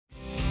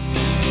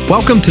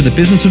Welcome to the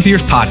Business with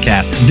Beers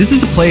podcast. This is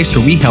the place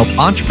where we help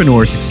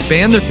entrepreneurs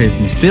expand their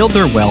business, build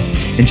their wealth,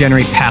 and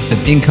generate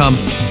passive income.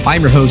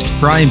 I'm your host,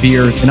 Brian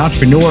Beers, an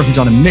entrepreneur who's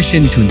on a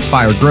mission to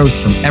inspire growth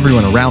from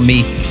everyone around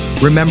me.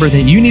 Remember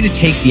that you need to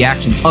take the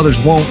action others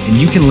won't, and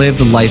you can live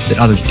the life that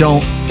others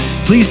don't.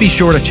 Please be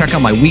sure to check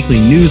out my weekly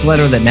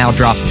newsletter that now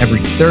drops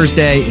every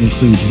Thursday. It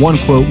includes one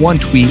quote, one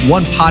tweet,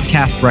 one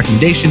podcast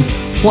recommendation,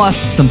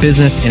 plus some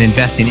business and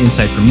investing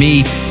insight from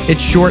me.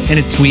 It's short and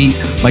it's sweet.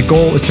 My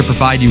goal is to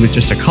provide you with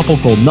just a couple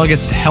gold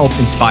nuggets to help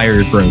inspire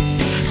your growth.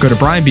 Go to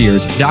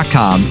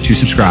brianbeers.com to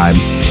subscribe.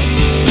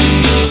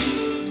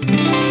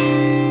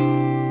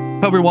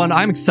 Hello, everyone.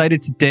 I'm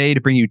excited today to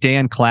bring you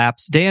Dan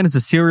Claps. Dan is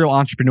a serial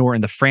entrepreneur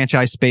in the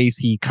franchise space.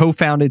 He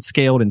co-founded,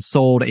 scaled, and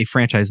sold a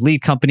franchise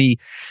lead company.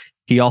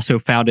 He also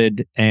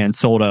founded and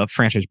sold a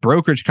franchise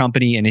brokerage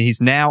company, and he's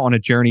now on a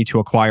journey to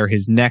acquire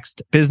his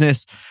next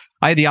business.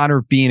 I had the honor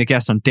of being a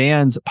guest on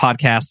Dan's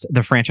podcast,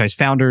 The Franchise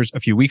Founders,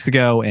 a few weeks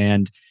ago,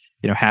 and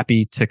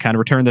happy to kind of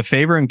return the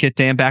favor and get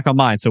Dan back on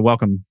mine. So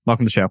welcome to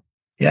the show.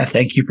 Yeah,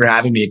 thank you for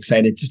having me.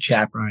 Excited to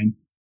chat, Brian.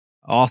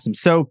 Awesome.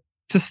 So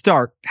to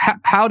start,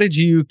 how did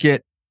you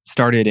get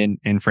started in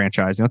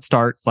franchising? Let's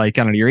start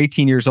you're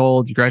 18 years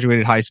old, you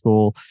graduated high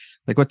school.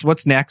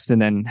 What's next, and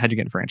then how'd you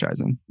get into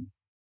franchising?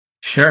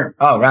 Sure.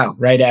 Oh, wow.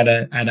 Right out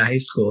of high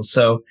school.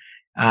 So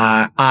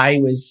I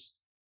was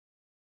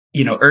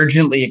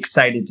urgently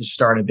excited to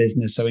start a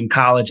business. So in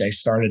college, I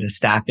started a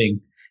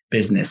staffing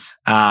business,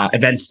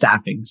 event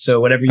staffing. So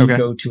whenever you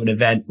go to an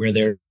event where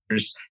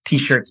there's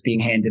t-shirts being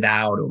handed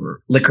out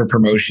or liquor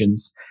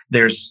promotions,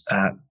 there's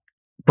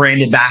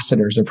brand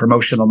ambassadors or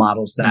promotional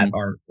models that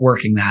are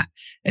working that.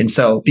 And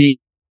so being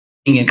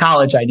in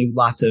college, I knew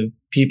lots of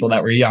people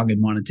that were young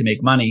and wanted to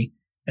make money.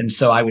 And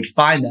so I would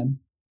find them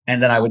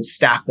and then I would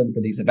staff them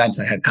for these events.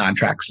 I had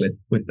contracts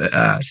with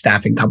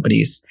staffing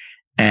companies,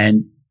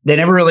 and they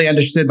never really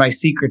understood my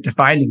secret to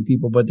finding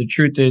people. But the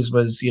truth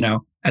was,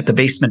 at the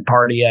basement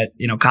party at,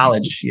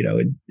 college,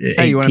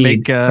 hey, you want to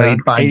make so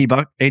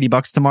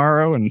 $80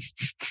 tomorrow? And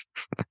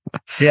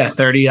yeah,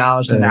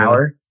 $30 an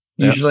hour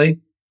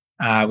usually,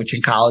 which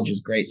in college is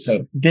great.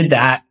 So did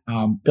that,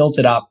 built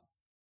it up,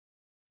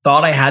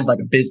 thought I had like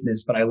a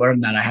business, but I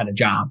learned that I had a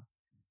job.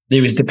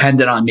 It was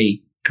dependent on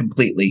me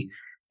completely.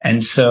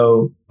 And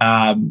so,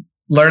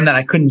 learned that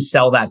I couldn't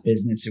sell that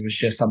business. It was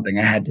just something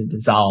I had to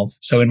dissolve.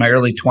 So in my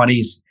early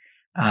 20s,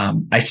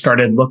 I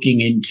started looking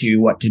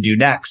into what to do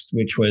next,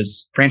 which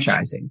was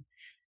franchising.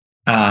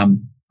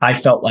 I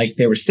felt like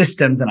there were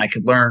systems and I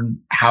could learn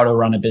how to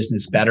run a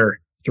business better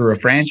through a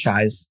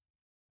franchise.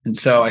 And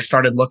so I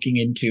started looking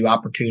into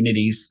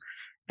opportunities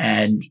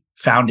and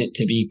found it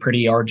to be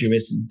pretty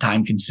arduous and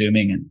time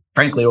consuming and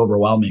frankly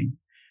overwhelming,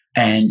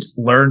 and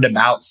learned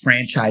about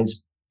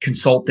franchise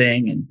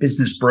consulting and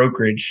business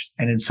brokerage.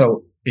 And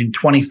so in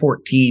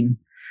 2014,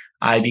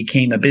 I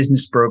became a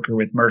business broker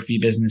with Murphy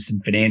Business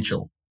and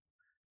Financial.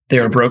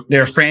 They're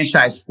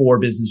franchised for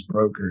business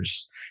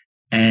brokers,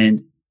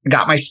 and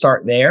got my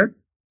start there.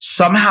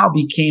 Somehow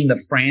became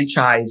the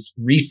franchise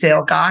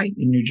resale guy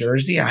in New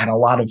Jersey. I had a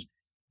lot of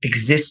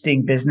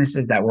existing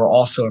businesses that were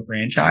also a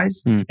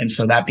franchise. And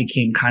so that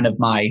became kind of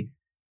my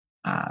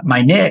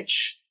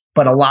niche.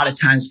 But a lot of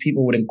times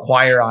people would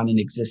inquire on an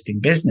existing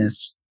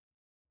business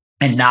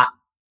and not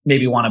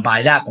maybe want to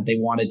buy that, but they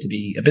wanted to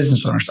be a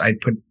business owner. So I'd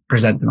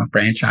present them a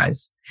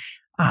franchise.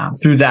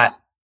 Through that,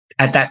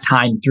 at that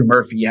time, through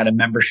Murphy, you had a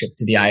membership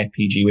to the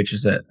IFPG, which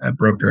is a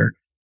broker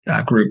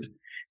group.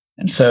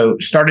 And so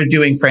started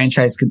doing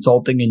franchise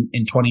consulting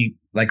in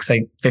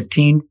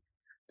 2015.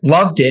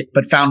 Loved it,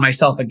 but found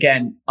myself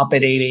again up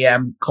at 8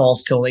 a.m.,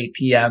 calls till 8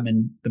 p.m.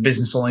 And the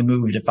business only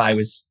moved if I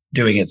was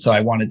doing it. So I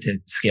wanted to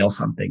scale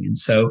something. And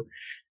so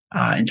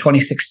in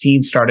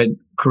 2016, started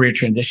Career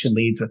Transition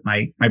Leads with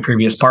my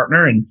previous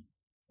partner and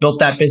built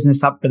that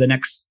business up for the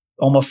next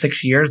almost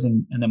 6 years.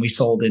 And then we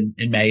sold in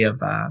May of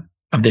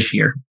this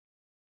year.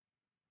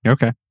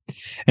 Okay.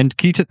 And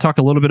can you talk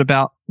a little bit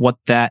about what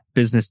that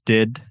business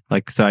did?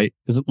 It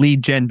was a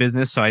lead gen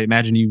business. So I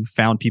imagine you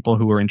found people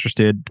who were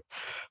interested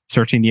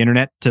searching the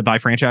internet to buy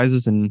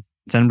franchises and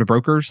send them to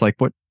brokers.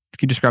 Can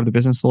you describe the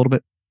business a little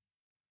bit?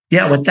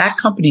 Yeah. What that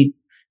company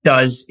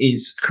does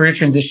is Career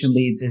Transition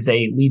Leads is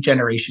a lead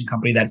generation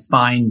company that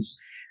finds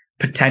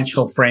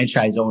potential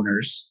franchise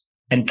owners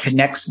and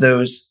connects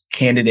those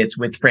candidates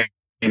with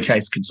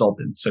franchise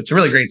consultants. So it's a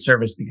really great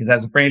service because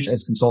as a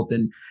franchise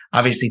consultant,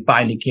 obviously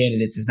finding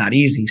candidates is not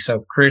easy.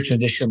 So Career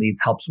Transition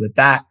Leads helps with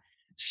that.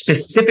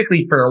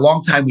 Specifically, for a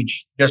long time, we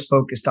just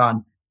focused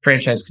on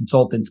franchise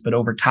consultants, but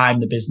over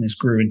time, the business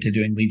grew into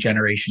doing lead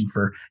generation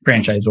for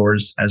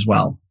franchisors as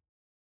well.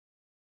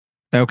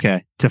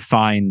 Okay. To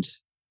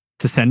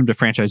send them to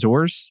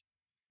franchisors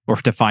or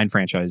to find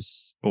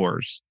franchisors?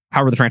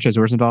 How are the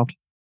franchisors involved?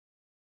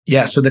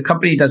 Yeah. So the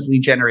company does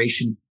lead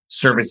generation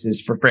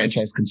services for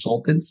franchise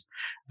consultants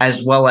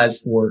as well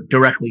as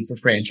directly for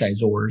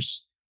franchisors.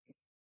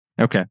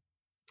 Okay.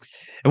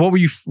 And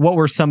what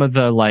were some of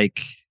the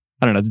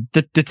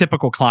the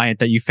typical client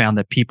that you found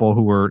that people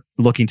who were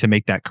looking to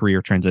make that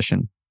career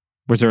transition?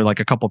 Was there a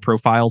couple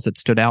profiles that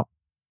stood out?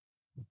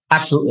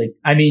 Absolutely.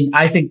 I mean,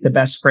 I think the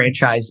best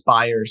franchise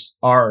buyers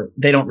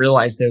they don't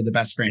realize they're the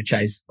best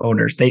franchise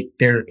owners.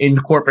 They're in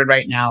corporate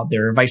right now.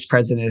 They're a vice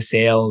president of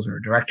sales or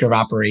director of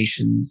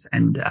operations,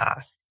 and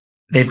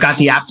they've got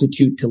the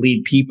aptitude to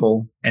lead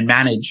people and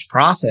manage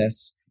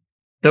process.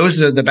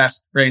 Those are the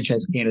best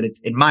franchise candidates,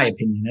 in my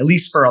opinion, at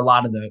least for a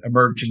lot of the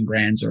emerging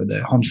brands or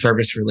the home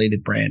service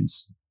related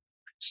brands.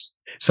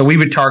 So we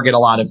would target a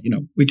lot of,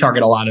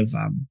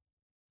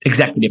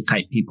 executive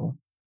type people.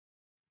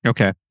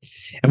 Okay.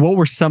 And what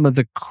were some of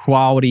the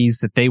qualities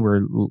that they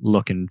were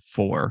looking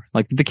for?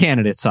 Like the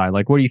candidate side,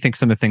 like what do you think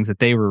some of the things that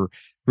they were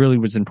really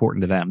was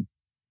important to them?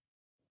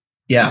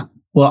 Yeah.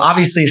 Well,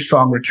 obviously a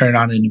strong return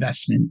on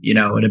investment,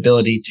 an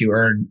ability to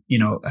earn,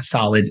 a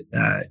solid,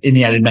 in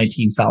the end of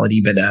 19 solid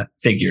EBITDA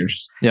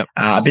figures. Yep.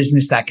 A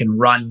business that can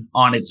run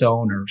on its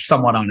own or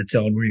somewhat on its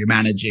own where you're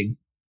managing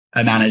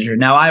a manager.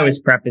 Now, I always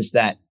preface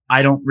that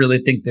I don't really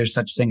think there's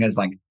such thing as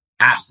like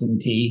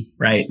absentee,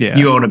 right? Yeah.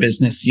 You own a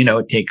business,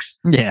 it takes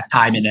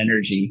time and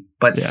energy,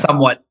 but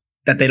somewhat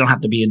that they don't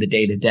have to be in the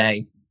day to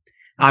day.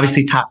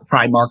 Obviously, top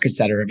prime markets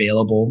that are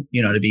available,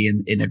 to be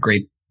in a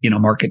great,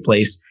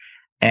 marketplace.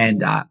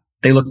 And,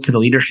 they look to the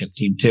leadership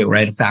team too,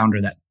 right? A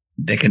founder that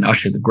they can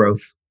usher the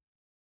growth.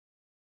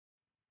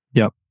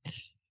 Yep.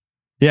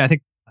 Yeah, I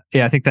think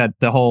that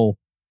the whole,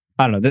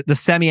 I don't know, the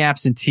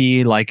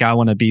semi-absentee, like I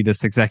want to be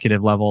this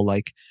executive level,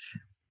 like,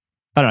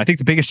 I don't know. I think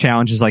the biggest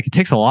challenge is like it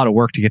takes a lot of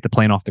work to get the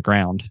plane off the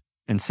ground.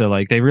 And so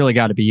like they really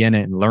got to be in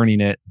it and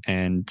learning it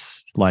and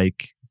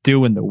like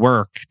doing the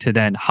work to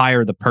then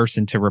hire the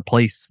person to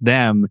replace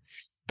them.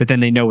 But then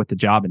they know what the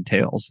job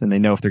entails and they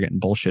know if they're getting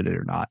bullshitted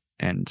or not.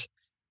 And,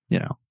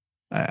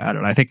 I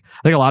don't know. I think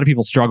a lot of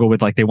people struggle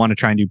with like they want to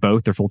try and do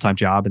both their full-time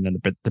job and then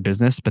the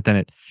business, but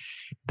then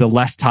the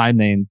less time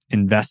they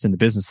invest in the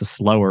business, the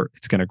slower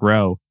it's going to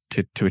grow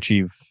to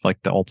achieve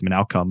like the ultimate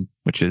outcome,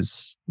 which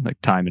is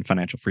like time and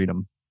financial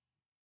freedom.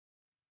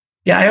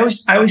 Yeah, I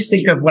always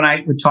think of when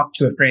I would talk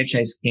to a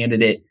franchise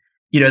candidate,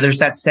 there's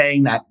that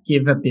saying that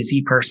give a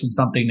busy person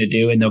something to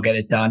do and they'll get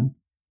it done.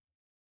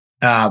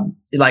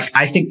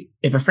 I think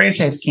if a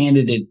franchise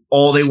candidate,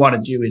 all they want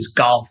to do is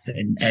golf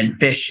and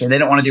fish and they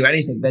don't want to do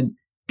anything, then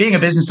being a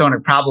business owner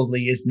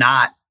probably is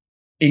not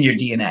in your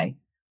DNA,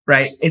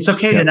 right? It's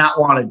okay to not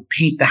want to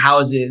paint the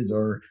houses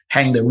or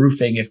hang the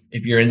roofing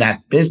if you're in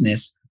that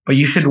business, but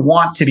you should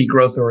want to be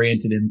growth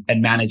oriented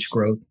and manage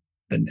growth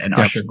and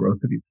usher growth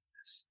of your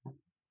business.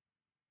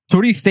 So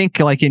what do you think,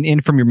 like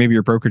in from maybe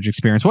your brokerage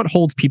experience, what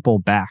holds people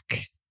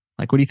back?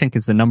 Like, what do you think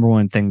is the number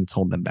one thing that's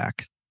holding them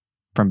back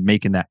from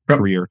making that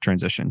career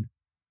transition?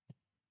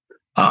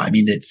 I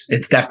mean,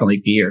 it's definitely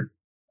fear,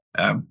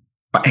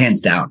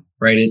 hands down,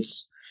 right?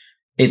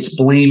 It's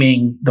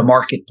blaming the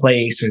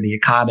marketplace or the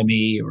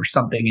economy or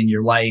something in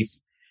your life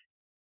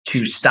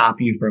to stop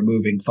you from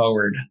moving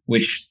forward,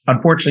 which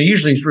unfortunately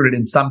usually is rooted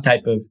in some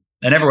type of,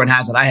 and everyone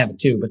has it, I have it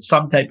too, but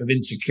some type of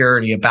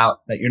insecurity about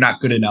that you're not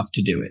good enough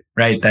to do it,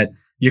 right? That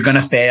you're going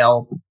to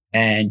fail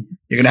and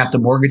you're going to have to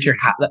mortgage your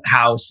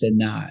house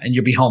and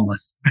you'll be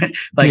homeless.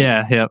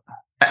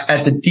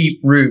 At the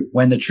deep root,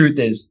 when the truth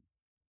is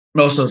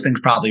most of those things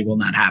probably will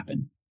not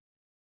happen.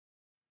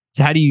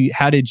 So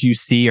how did you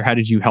see, or how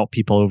did you help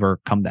people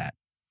overcome that,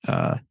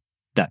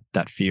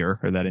 that fear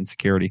or that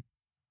insecurity?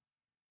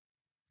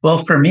 Well,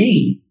 for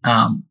me,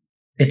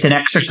 it's an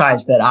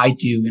exercise that I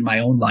do in my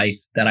own life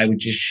that I would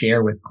just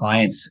share with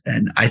clients.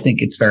 And I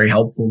think it's very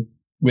helpful,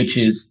 which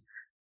is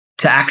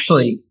to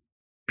actually,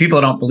 people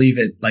don't believe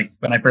it, like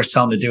when I first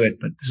tell them to do it,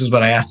 but this is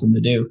what I ask them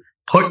to do.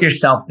 Put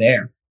yourself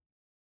there.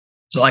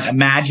 So like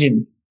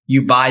imagine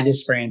you buy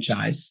this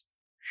franchise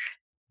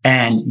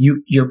and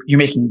you're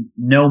making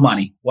no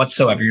money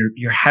whatsoever.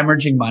 You're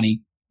hemorrhaging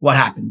money. What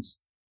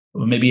happens?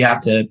 Well, maybe you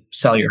have to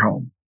sell your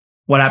home.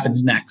 What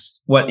happens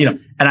next? And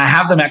I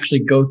have them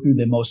actually go through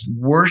the most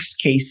worst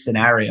case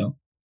scenario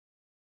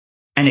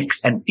and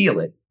feel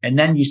it. And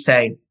then you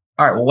say,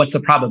 all right, well, what's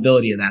the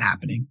probability of that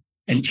happening?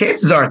 And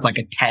chances are it's like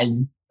a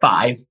 10,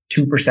 5,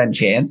 2%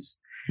 chance.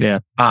 Yeah.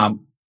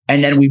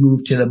 And then we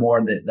move to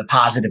the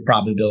positive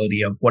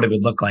probability of what it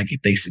would look like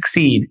if they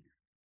succeed.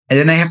 And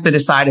then they have to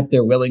decide if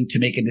they're willing to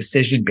make a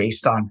decision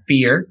based on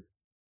fear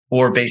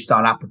or based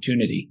on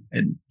opportunity.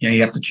 And, you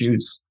have to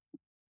choose.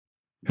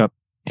 Yep.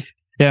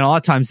 Yeah. And a lot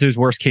of times those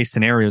worst case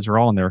scenarios are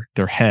all in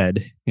their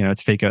head.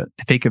 It's fake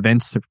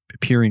events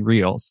appearing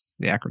real,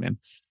 the acronym.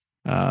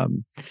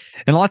 And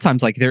a lot of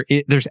times like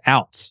there's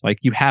outs, like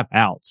you have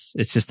outs.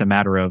 It's just a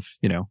matter of,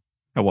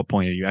 at what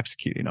point are you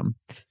executing them?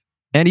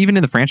 And even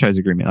in the franchise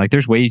agreement, like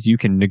there's ways you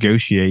can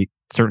negotiate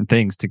certain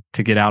things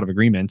to get out of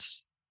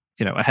agreements,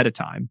 ahead of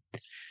time.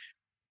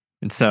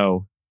 And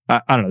so I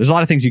don't know, there's a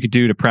lot of things you could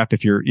do to prep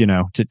if you're,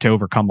 to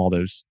overcome all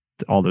those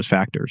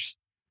factors.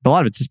 But a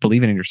lot of it's just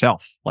believing in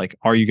yourself. Like,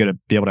 are you going to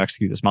be able to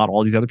execute this model?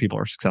 All these other people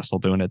are successful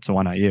doing it. So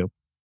why not you?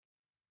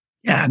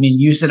 Yeah. I mean,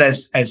 use it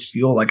as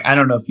fuel. Like, I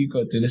don't know if you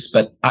go through this,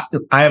 but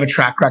I have a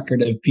track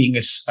record of being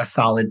a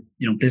solid,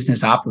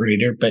 business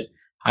operator, but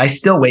I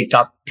still wake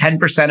up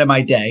 10% of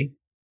my day,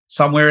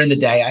 somewhere in the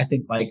day, I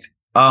think like,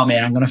 oh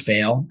man, I'm going to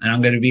fail and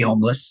I'm going to be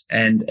homeless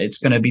and it's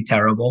going to be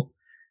terrible.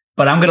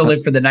 but I'm going to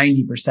live for the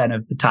 90%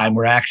 of the time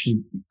where I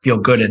actually feel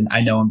good and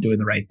I know I'm doing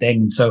the right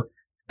thing. And so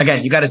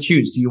again, you got to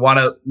choose. Do you want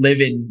to live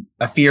in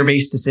a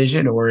fear-based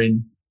decision or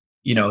in,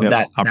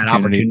 that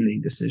opportunity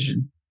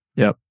decision?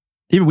 Yep.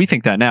 Even we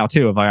think that now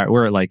too.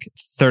 We're at like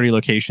 30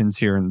 locations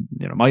here in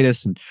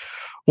Midas, and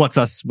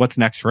what's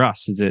next for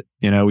us? Is it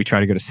we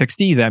try to go to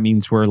 60? That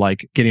means we're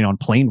like getting on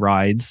plane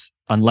rides,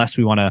 unless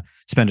we want to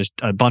spend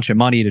a bunch of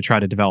money to try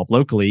to develop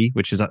locally,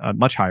 which is a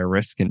much higher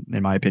risk in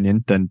my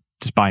opinion than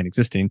just buying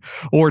existing.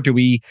 Or do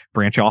we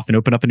branch off and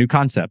open up a new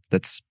concept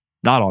that's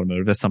not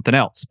automotive, that's something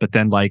else? But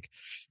then like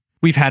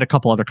we've had a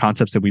couple other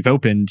concepts that we've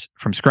opened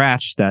from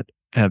scratch that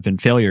have been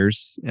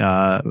failures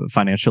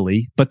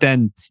financially. But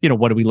then,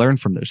 what do we learn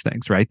from those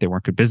things, right? They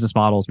weren't good business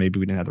models. Maybe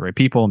we didn't have the right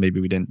people. Maybe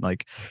we didn't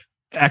like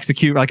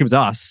execute like it was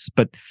us.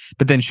 But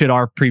then should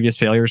our previous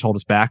failures hold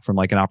us back from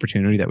like an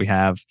opportunity that we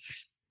have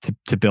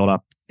to build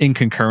up in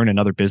Concurrent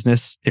another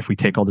business if we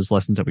take all those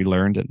lessons that we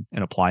learned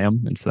and apply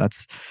them? And so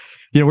that's,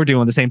 we're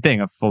doing the same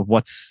thing of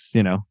what's,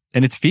 and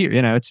it's fear,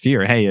 it's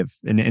fear. Hey, if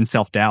in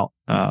self-doubt,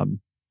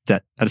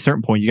 that at a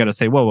certain point you got to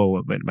say,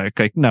 whoa,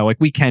 like, no, like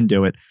we can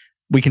do it.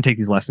 We can take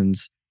these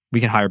lessons. We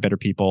can hire better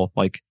people.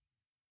 Like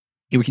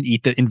we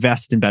can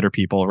invest in better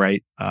people,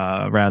 right?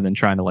 Rather than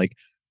trying to like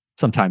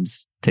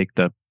sometimes take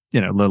the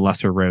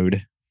lesser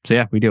road. So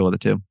yeah, we deal with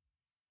it too.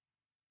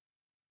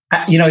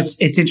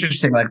 It's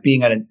interesting, like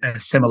being at a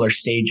similar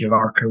stage of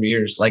our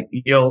careers. Like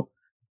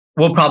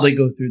we'll probably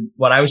go through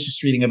what I was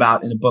just reading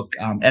about in a book,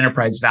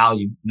 Enterprise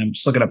Value, and I'm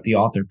just looking up the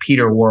author,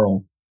 Peter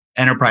Worrell.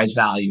 Enterprise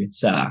Value.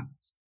 It's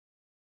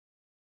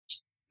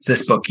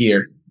this book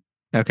here.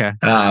 Okay.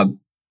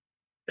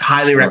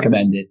 Highly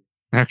recommend it.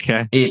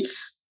 Okay.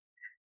 It's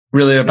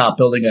really about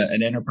building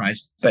an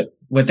enterprise. But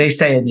what they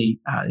say in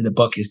the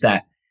book is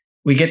that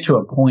we get to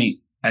a point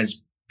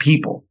as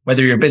people,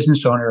 whether you're a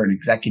business owner or an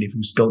executive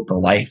who's built a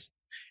life,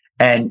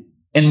 and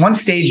in one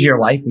stage of your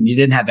life when you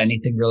didn't have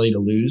anything really to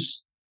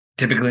lose,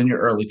 typically in your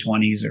early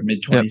 20s or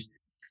mid 20s,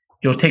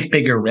 you'll take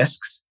bigger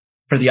risks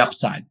for the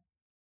upside.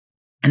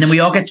 And then we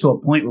all get to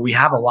a point where we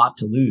have a lot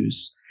to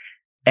lose,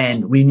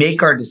 and we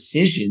make our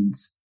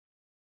decisions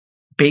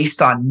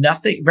based on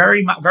nothing,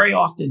 very, very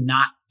often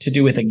not to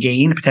do with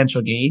a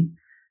potential gain,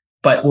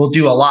 but we'll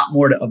do a lot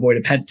more to avoid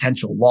a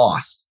potential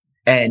loss.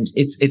 And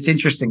it's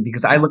interesting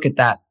because I look at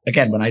that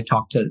again, when I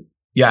talk to,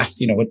 you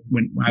asked,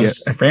 when I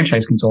was a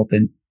franchise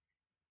consultant,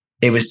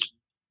 they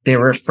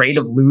were afraid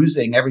of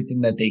losing everything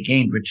that they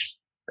gained, which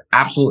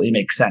absolutely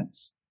makes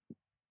sense.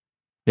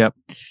 Yep.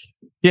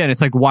 Yeah. And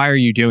it's like, why are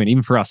you doing it?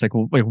 Even for us, like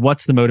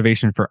what's the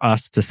motivation for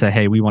us to say,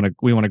 hey, we want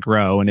to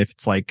grow. And if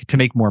it's like to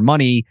make more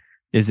money,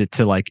 is it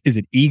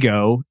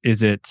ego?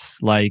 Is it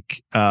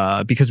like,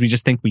 because we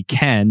just think we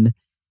can,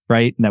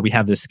 right? And that we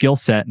have this skill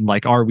set, and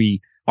like, are we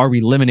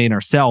limiting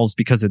ourselves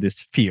because of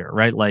this fear,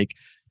 right? Like,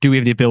 do we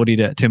have the ability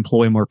to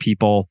employ more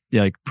people,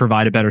 like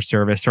provide a better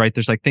service, right?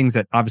 There's like things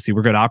that obviously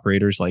we're good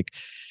operators, like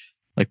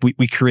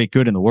we create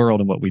good in the world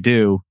and what we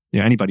do,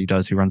 anybody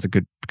does who runs a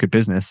good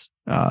business.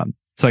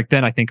 So like,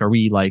 then I think, are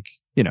we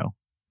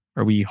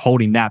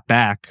holding that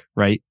back,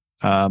 right?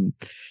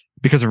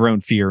 Because of our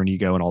own fear and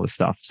ego and all this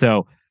stuff.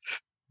 So,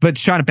 but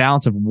trying to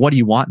balance of what do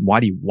you want and why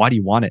do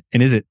you want it?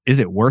 And is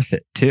it worth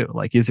it too?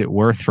 Like, is it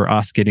worth for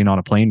us getting on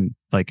a plane,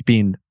 like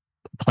being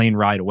a plane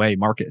ride away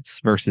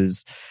markets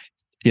versus,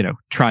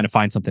 trying to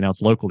find something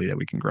else locally that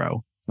we can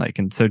grow? Like,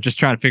 and so just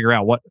trying to figure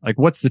out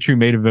what's the true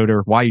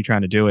motivator? Why are you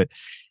trying to do it?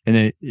 And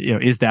then,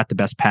 is that the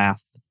best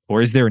path,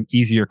 or is there an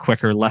easier,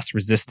 quicker, less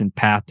resistant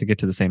path to get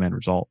to the same end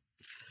result?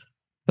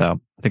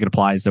 So I think it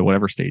applies to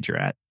whatever stage you're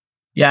at.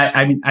 Yeah.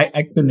 I mean,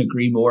 I couldn't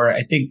agree more.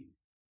 I think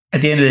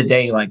at the end of the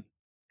day, like,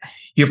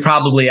 you're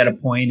probably at a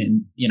point,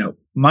 and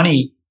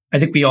money, I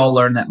think we all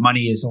learn that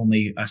money is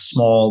only a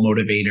small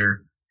motivator.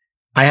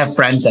 I have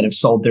friends that have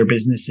sold their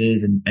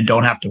businesses and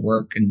don't have to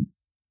work, and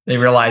they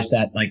realize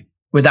that like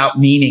without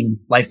meaning,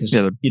 life is,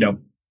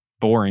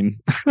 boring.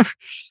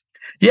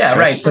 Yeah.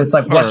 Right. So it's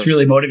like, what's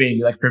really motivating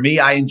you? Like for me,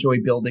 I enjoy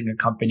building a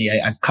company.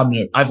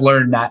 I've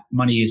learned that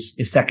money is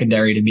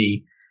secondary to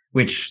me,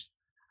 which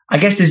I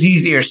guess is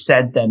easier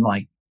said than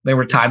like, there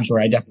were times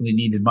where I definitely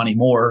needed money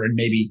more, and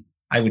maybe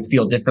I would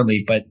feel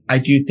differently. But I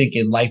do think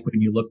in life,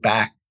 when you look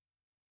back,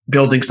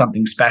 building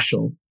something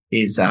special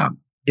is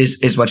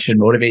what should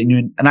motivate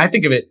you. And I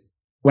think of it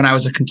when I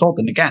was a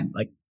consultant, again,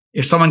 like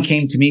if someone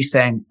came to me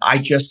saying, I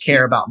just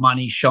care about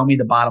money, show me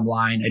the bottom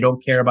line, I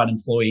don't care about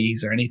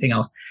employees or anything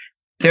else,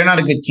 they're not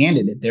a good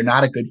candidate. They're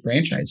not a good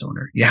franchise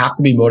owner. You have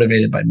to be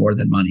motivated by more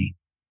than money.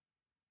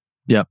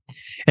 Yeah.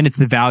 And it's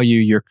the value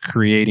you're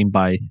creating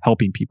by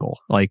helping people.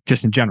 Like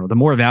just in general, the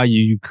more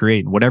value you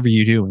create in whatever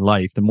you do in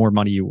life, the more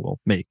money you will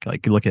make.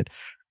 Like you look at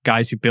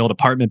guys who build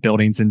apartment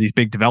buildings and these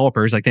big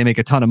developers, like they make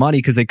a ton of money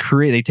because they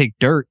take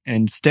dirt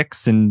and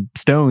sticks and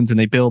stones and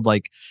they build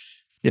like,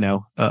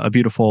 a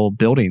beautiful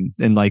building.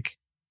 And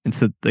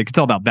so like, it's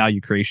all about value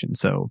creation.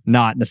 So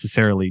not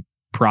necessarily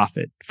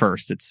profit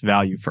first, it's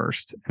value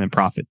first, and then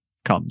profit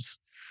comes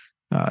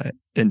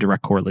in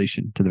direct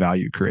correlation to the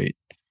value you create.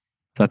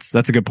 That's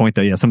a good point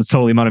though. Yeah, someone's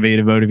totally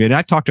motivated.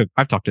 I've talked to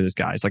those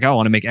guys like, oh, I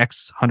want to make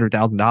X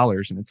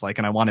 $100,000, and it's like,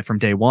 and I want it from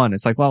day one.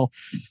 It's like, well,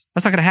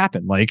 that's not going to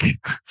happen. Like,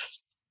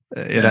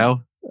 you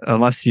know,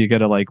 unless you got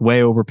to like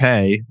way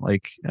overpay,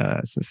 like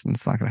it's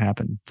not going to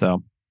happen.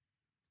 So,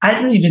 I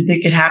don't even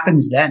think it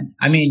happens then.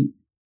 I mean,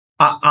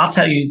 I'll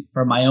tell you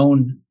from my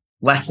own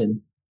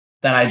lesson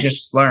that I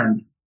just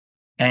learned,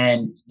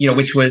 and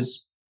which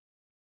was,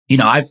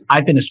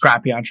 I've been a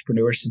scrappy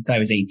entrepreneur since I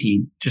was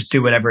 18. Just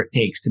do whatever it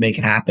takes to make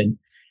it happen.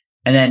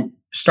 And then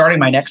starting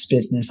my next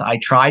business, I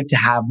tried to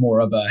have more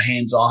of a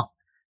hands-off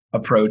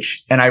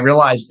approach. And I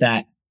realized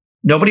that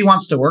nobody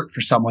wants to work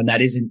for someone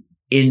that isn't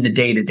in the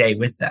day-to-day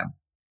with them.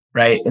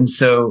 Right. And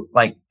so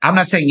like, I'm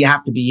not saying you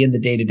have to be in the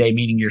day-to-day,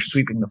 meaning you're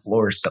sweeping the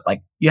floors, but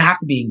like you have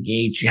to be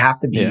engaged. You have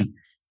to be,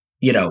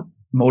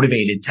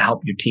 motivated to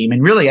help your team.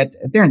 And really at the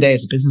end of the day,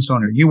 as a business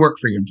owner, you work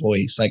for your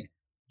employees. Like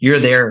you're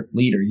their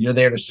leader. You're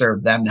there to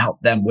serve them, to help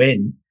them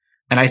win.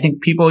 And I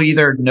think people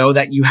either know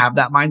that you have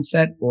that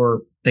mindset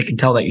or they can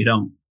tell that you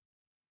don't.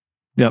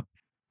 Yep.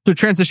 So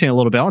transitioning a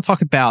little bit, I want to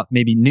talk about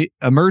maybe new,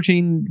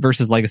 emerging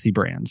versus legacy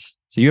brands.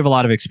 So you have a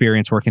lot of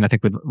experience working, I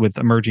think, with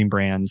emerging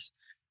brands,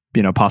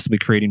 possibly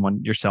creating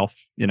one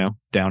yourself,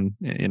 down,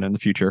 in the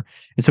future.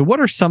 And so what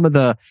are some of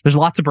there's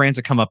lots of brands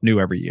that come up new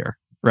every year,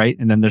 right?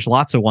 And then there's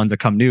lots of ones that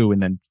come new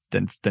and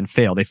then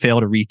fail. They fail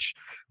to reach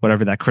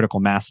whatever that critical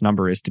mass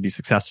number is to be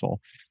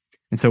successful.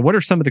 And so what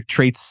are some of the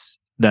traits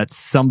that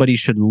somebody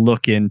should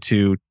look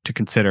into to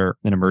consider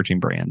an emerging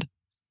brand?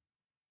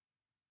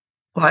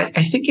 Well,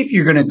 I think if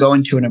you're going to go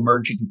into an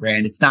emerging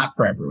brand, it's not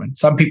for everyone.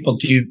 Some people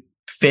do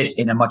fit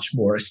in a much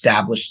more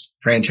established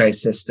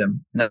franchise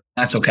system. And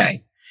that's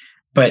okay.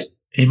 But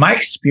in my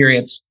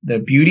experience, the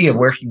beauty of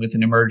working with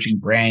an emerging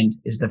brand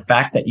is the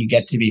fact that you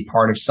get to be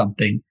part of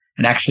something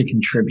and actually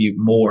contribute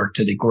more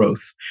to the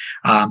growth.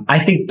 I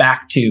think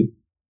back to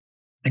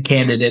a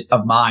candidate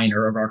of mine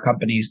or of our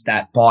companies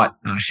that bought,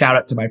 shout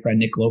out to my friend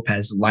Nick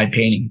Lopez of Line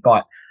Painting,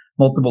 bought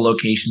multiple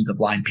locations of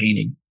Line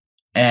Painting.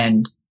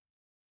 And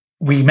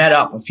we met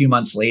up a few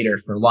months later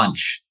for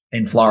lunch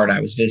in Florida.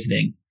 I was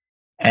visiting,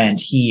 and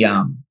he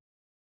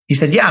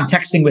said, yeah, I'm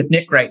texting with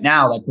Nick right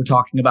now. Like we're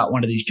talking about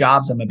one of these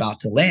jobs I'm about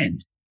to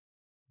land.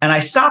 And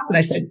I stopped and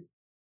I said,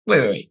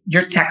 wait,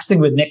 you're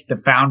texting with Nick, the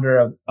founder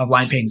of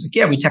Line Painting? He's like,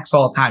 yeah, we text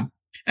all the time.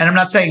 And I'm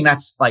not saying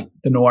that's like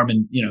the norm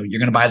and, you're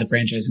going to buy the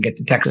franchise and get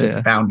to text with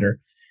the founder.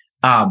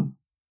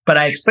 But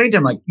I explained to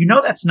him, like,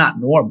 that's not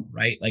normal,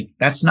 right? Like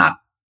that's not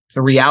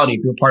the reality.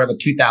 If you're part of a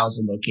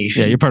 2,000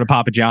 location. Yeah. You're part of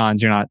Papa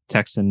John's. You're not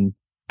texting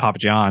Papa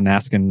John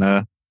asking,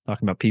 talking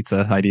about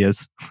pizza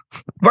ideas.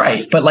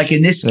 Right. But like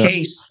in this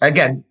case,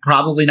 again,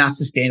 probably not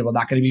sustainable,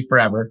 not going to be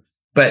forever.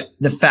 But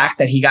the fact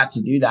that he got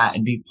to do that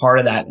and be part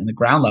of that in the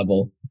ground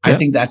level, I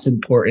think that's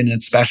important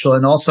and special.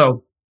 And also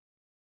at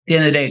the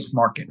end of the day, it's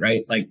market,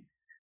 right? Like,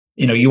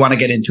 you want to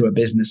get into a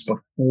business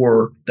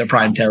before the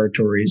prime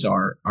territories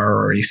are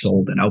already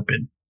sold and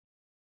open.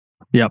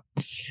 Yep.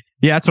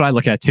 Yeah, that's what I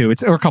look at too.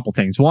 It's a couple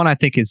things. One, I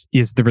think is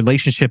the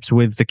relationships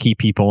with the key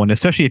people. And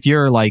especially if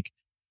you're like,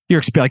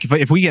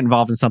 if we get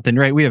involved in something,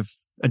 right? We have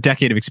a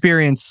decade of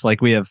experience.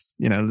 Like we have,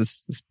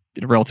 this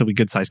relatively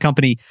good sized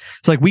company.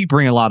 So like we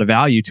bring a lot of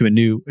value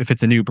to if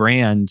it's a new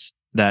brand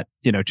that,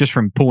 just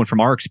from pulling from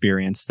our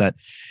experience that,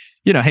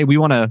 hey, we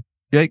want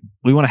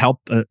to help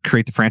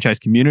create the franchise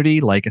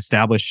community, like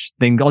establish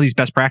all these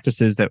best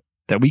practices that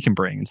we can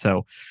bring. And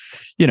so,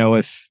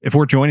 if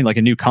we're joining like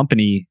a new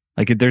company,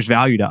 like there's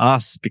value to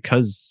us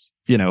because,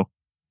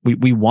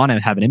 we want to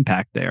have an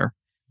impact there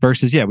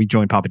versus, we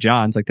join Papa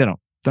John's. Like they're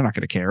not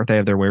going to care. They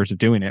have their ways of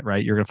doing it,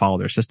 right? You're going to follow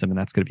their system and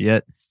that's going to be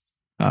it.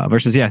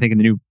 Versus, I think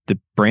in the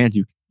brands,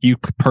 you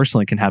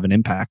personally can have an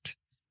impact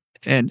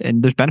and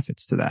there's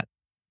benefits to that,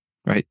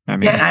 right?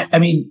 I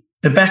mean,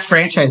 the best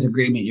franchise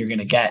agreement you're going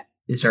to get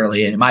is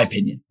early in my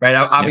opinion, right?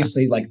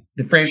 Obviously, like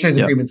the franchise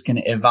agreements can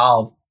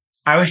evolve.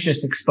 I was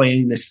just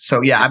explaining this.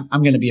 So I'm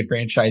going to be a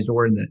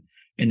franchisor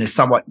in the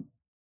somewhat,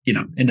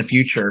 in the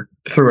future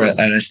through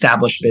an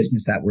established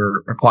business that we're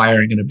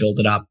acquiring, going to build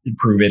it up,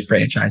 improve it,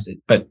 franchise it.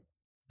 But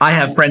I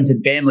have friends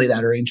and family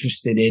that are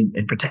interested in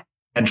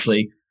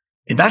potentially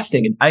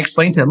investing. And I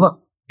explained to them,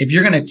 look, if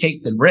you're going to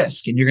take the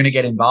risk and you're going to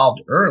get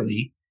involved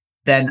early,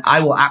 then I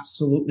will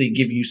absolutely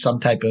give you some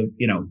type of,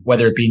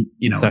 whether it be,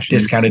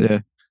 discounted. Yeah.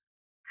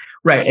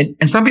 Right.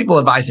 And some people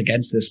advise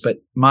against this, but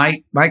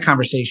my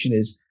conversation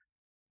is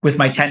with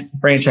my 10th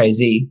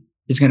franchisee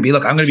is going to be,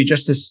 look, I'm going to be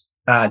just as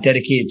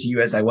dedicated to you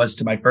as I was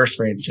to my first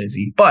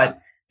franchisee, but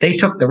they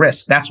took the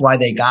risk. That's why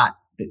they got,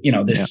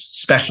 this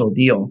special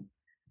deal.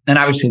 And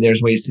obviously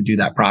there's ways to do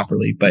that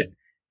properly, but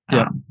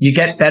you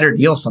get better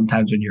deals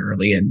sometimes when you're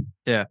early in.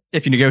 Yeah.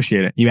 If you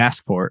negotiate it, you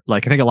ask for it.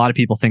 Like I think a lot of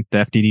people think the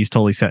FDD is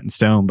totally set in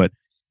stone, but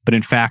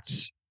in fact,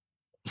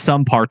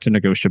 some parts are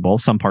negotiable,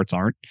 some parts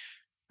aren't,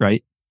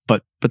 right?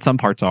 But some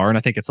parts are. And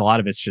I think a lot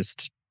of it's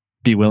just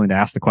be willing to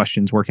ask the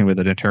questions, working with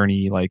an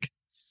attorney, like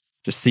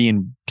just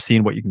seeing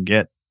what you can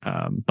get.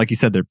 Like you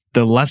said,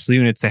 the less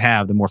units they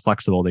have, the more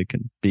flexible they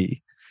can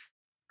be.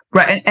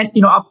 Right. And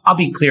I'll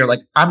be clear. Like,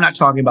 I'm not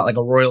talking about like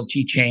a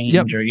royalty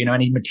change or,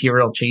 any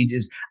material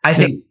changes. I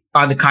think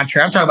on the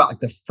contrary, I'm talking about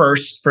like the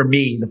first could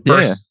be a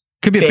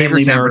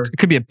bigger territory. It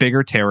could be a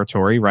bigger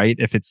territory, right?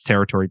 If it's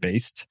territory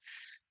based,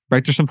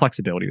 right? There's some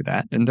flexibility with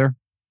that, isn't there?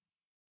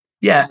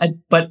 Yeah.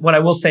 But what I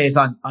will say is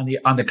on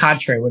the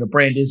contrary, when a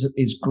brand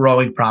is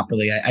growing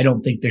properly, I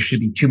don't think there should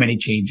be too many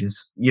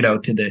changes, to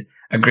the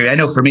agreement. I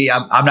know for me,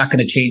 I'm not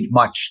going to change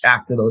much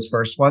after those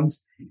first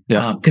ones.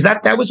 Yeah. Cause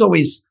that was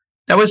always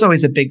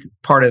a big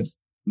part of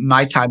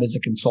my time as a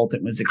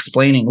consultant, was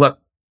explaining, look,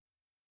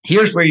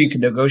 here's where you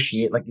can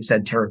negotiate, like you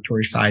said,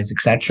 territory size,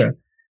 etc.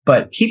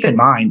 But keep in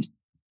mind,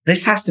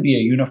 this has to be a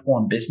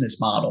uniform business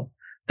model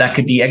that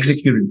could be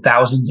executed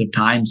thousands of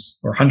times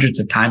or hundreds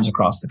of times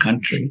across the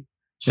country.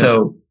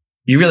 So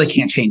you really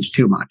can't change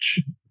too much.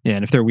 Yeah,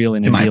 and if they're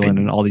wheeling and dealing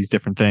and all these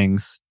different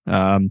things.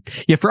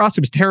 For us,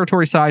 it was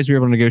territory size. We were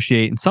able to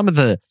negotiate. And some of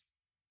the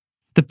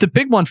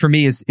big one for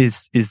me is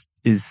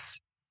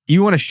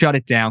you want to shut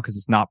it down because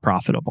it's not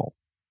profitable,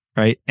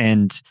 right?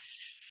 And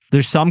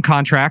there's some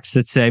contracts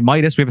that say,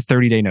 Midas, we have a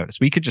 30-day notice.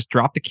 We could just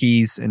drop the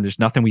keys and there's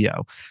nothing we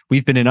owe.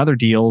 We've been in other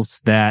deals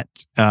that,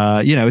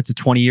 it's a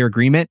 20-year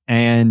agreement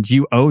and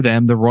you owe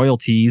them the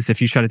royalties if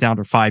you shut it down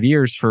for 5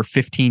 years for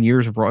 15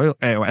 years of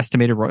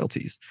estimated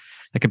royalties.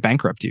 That could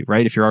bankrupt you,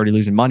 right? If you're already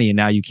losing money and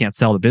now you can't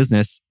sell the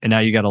business and now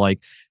you got to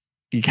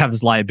you have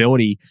this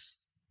liability,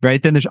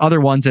 right? Then there's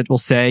other ones that will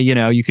say,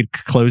 you could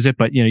close it,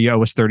 but you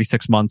owe us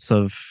 36 months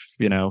of,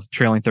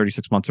 trailing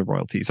 36 months of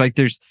royalties. Like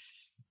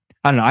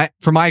I don't know.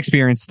 From my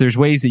experience, there's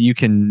ways that you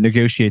can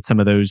negotiate some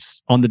of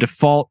those on the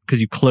default because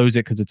you close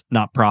it because it's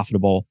not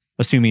profitable,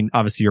 assuming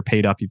obviously you're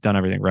paid up, you've done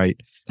everything right.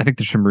 I think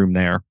there's some room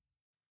there.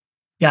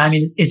 Yeah. I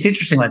mean, it's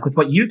interesting. Like with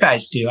what you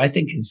guys do, I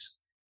think is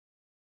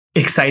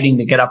exciting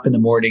to get up in the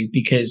morning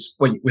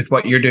with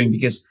what you're doing,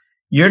 because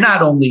you're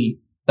not only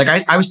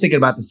I was thinking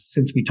about this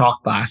since we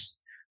talked last,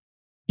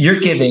 you're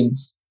giving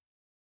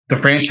the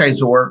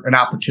franchisor an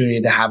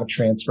opportunity to have a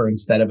transfer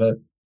instead of a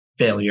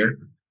failure.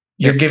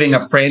 You're giving a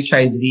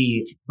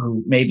franchisee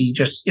who maybe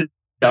just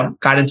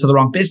got into the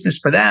wrong business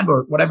for them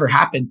or whatever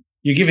happened.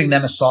 You're giving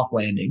them a soft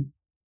landing.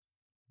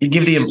 You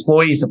give the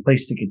employees a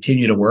place to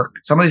continue to work.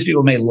 Some of these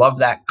people may love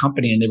that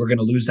company and they were going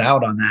to lose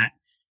out on that.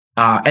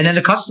 And then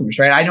the customers,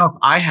 right? I know if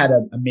I had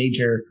a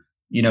major,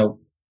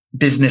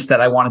 business that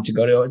I wanted to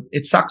go to,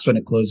 it sucks when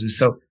it closes.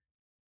 So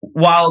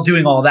while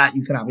doing all that,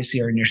 you can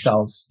obviously earn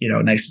yourselves,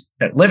 a nice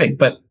living.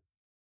 But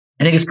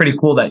I think it's pretty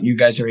cool that you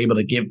guys are able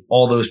to give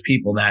all those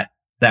people that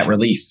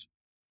relief.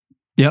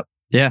 Yep.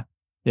 Yeah.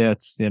 Yeah.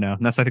 It's, and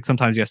that's, I think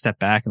sometimes you gotta step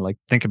back and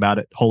think about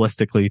it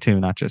holistically too,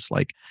 not just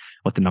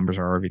what the numbers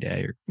are every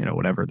day or,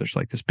 whatever. There's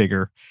this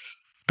bigger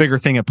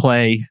thing at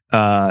play,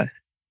 that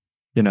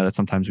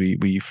sometimes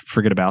we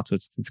forget about. So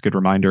it's a good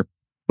reminder.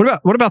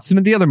 What about some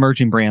of the other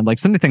emerging brand?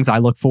 Some of the things I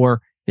look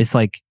for is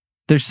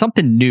there's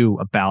something new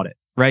about it,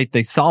 right?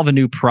 They solve a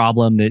new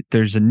problem, that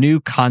there's a new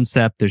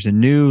concept, there's a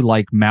new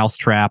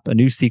mousetrap, a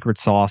new secret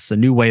sauce, a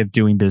new way of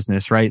doing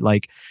business, right?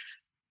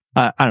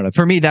 I don't know.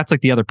 For me, that's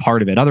the other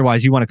part of it.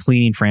 Otherwise, you want a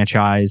cleaning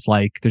franchise.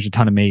 There's a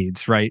ton of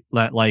maids, right?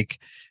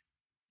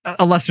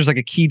 Unless there's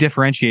a key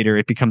differentiator,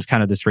 it becomes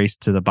kind of this race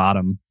to the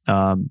bottom.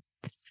 I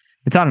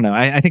don't know.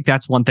 I think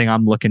that's one thing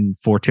I'm looking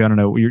for too. I don't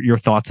know your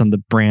thoughts on the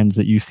brands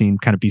that you've seen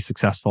kind of be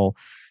successful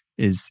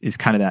is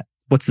kind of that.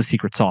 What's the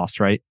secret sauce,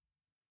 right?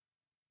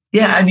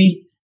 Yeah. I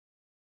mean,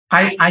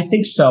 I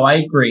think so. I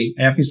agree.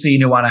 Obviously,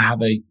 you want to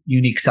have a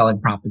unique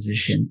selling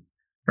proposition,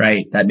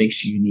 right? That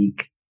makes you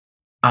unique.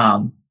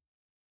 I'm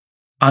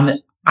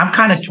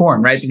kind of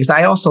torn, right? Because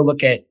I also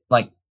look at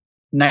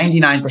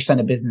 99%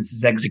 of business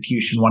is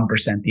execution,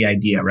 1% the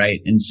idea, right?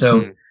 And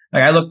so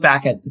I look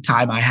back at the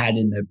time I had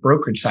in the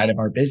brokerage side of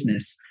our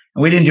business,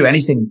 and we didn't do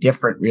anything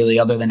different really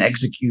other than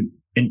execute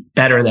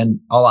better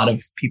than a lot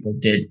of people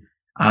did,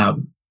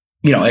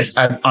 as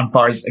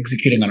far as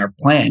executing on our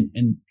plan.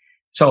 And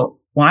so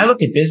when I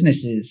look at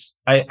businesses,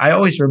 I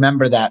always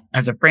remember that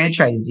as a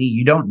franchisee,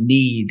 you don't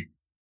need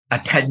a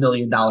 $10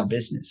 million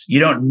business. You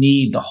don't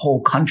need the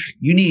whole country.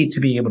 You need to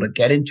be able to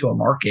get into a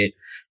market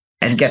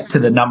and get to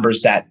the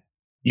numbers that,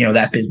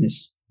 that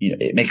business,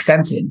 it makes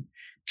sense in.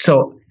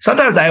 So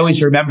sometimes I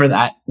always remember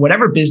that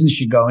whatever business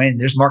you go in,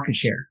 there's market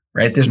share,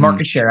 right? There's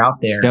market share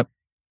out there,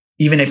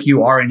 even if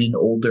you are in an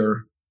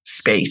older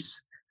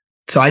space.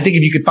 So I think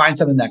if you could find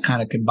something that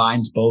kind of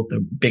combines both a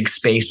big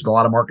space with a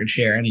lot of market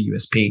share and a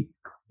USP,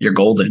 you're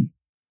golden.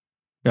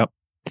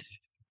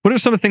 What are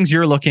some of the things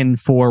you're looking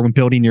for when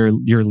building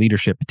your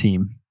leadership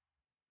team?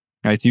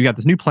 All right. So you got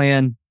this new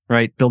plan,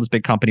 right? Build this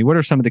big company. What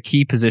are some of the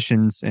key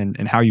positions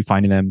and how are you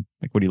finding them?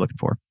 What are you looking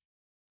for?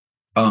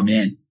 Oh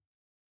man,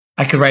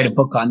 I could write a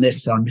book on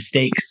this, on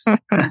mistakes.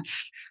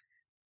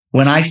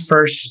 When I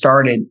first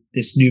started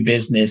this new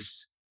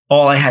business,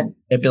 all I had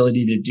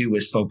ability to do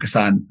was focus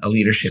on a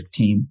leadership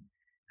team.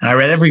 And I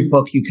read every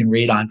book you can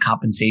read on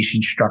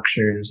compensation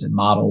structures and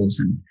models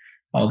and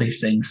all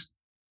these things.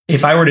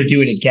 If I were to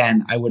do it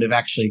again, I would have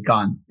actually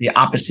gone the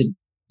opposite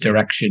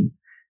direction.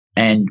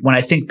 And when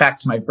I think back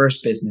to my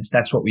first business,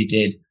 that's what we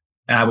did.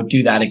 And I would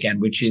do that again,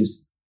 which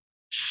is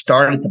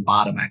start at the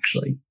bottom,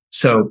 actually.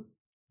 So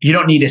you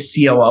don't need a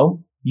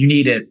COO. You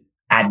need an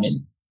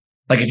admin.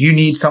 Like if you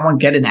need someone,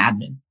 get an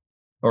admin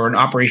or an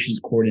operations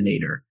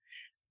coordinator.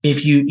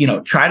 If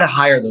you try to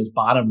hire those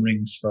bottom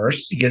rings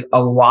first, because a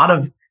lot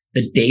of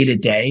the day to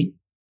day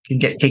can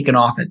get taken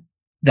off at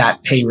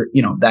that pay,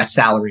 that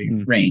salary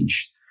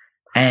range,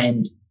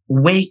 and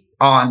wait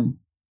on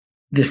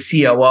the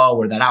COO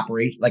or that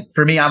operation. Like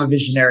for me, I'm a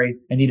visionary.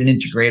 I need an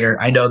integrator.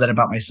 I know that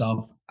about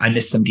myself. I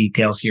miss some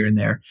details here and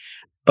there,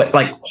 but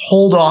like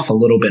hold off a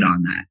little bit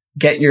on that.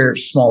 Get your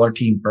smaller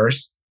team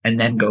first and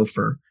then go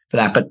for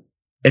that. But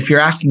if you're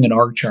asking an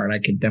org chart, I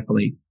could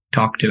definitely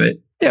talk to it.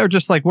 Yeah, or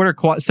just like what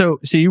are so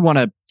you want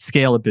to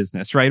scale a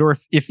business, right? Or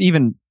if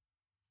even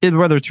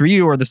whether it's for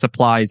you or this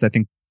applies, I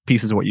think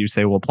pieces of what you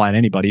say will apply to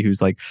anybody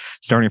who's like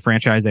starting a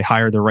franchise. They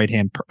hire the right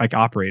hand like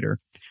operator.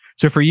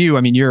 So for you,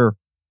 I mean,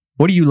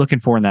 what are you looking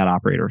for in that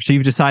operator? So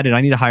you've decided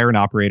I need to hire an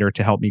operator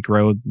to help me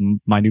grow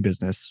my new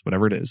business,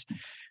 whatever it is.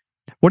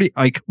 What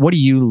are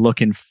you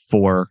looking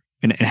for,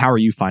 and how are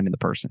you finding the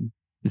person?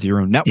 Is it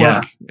your own network?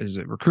 Yeah. Is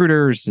it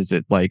recruiters? Is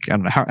it like, I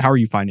don't know, how are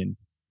you finding,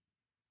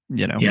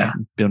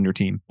 building your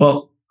team?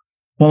 Well,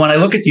 when I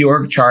look at the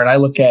org chart, I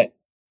look at,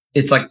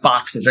 it's like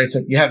boxes, right? So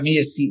if you have me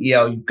as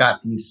CEO, you've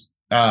got these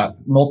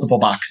multiple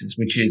boxes,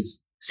 which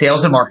is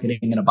sales and marketing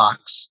in a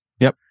box.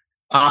 Yep.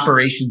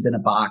 Operations in a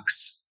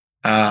box,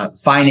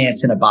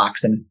 finance in a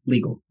box, and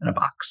legal in a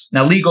box.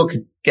 Now, legal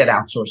could get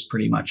outsourced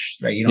pretty much,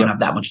 right? You don't have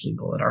that much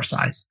legal at our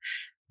size.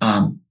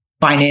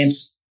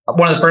 Finance,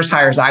 one of the first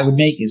hires I would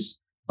make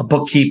is a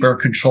bookkeeper,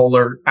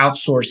 controller,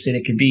 outsource it.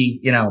 It could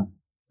be,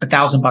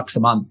 $1,000 a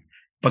month,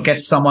 but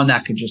get someone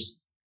that could just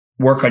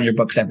work on your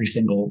books every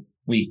single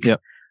week.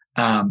 Yep.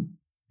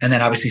 And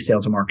then obviously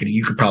sales and marketing.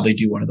 You could probably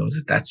do one of those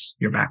if that's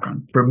your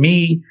background. For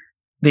me,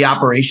 the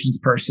operations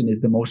person is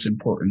the most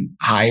important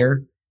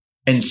hire.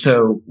 And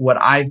so what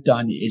I've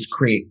done is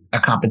create a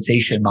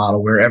compensation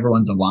model where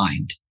everyone's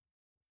aligned.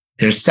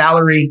 There's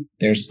salary,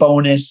 there's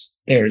bonus,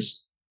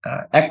 there's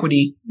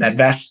equity that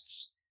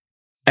vests.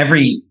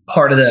 Every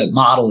part of the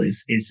model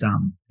is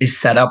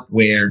set up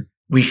where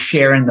we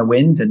share in the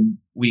wins and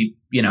we,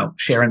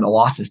 share in the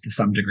losses to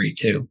some degree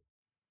too.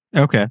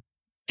 Okay.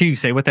 Can you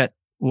say what that,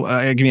 give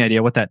me an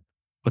idea what that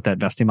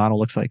vesting model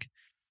looks like?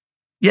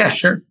 Yeah,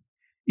 sure.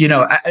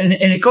 And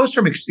it goes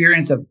from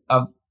experience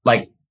of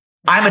like,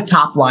 I'm a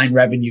top line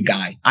revenue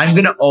guy. I'm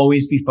going to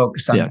always be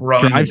focused on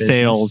growing drive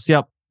sales.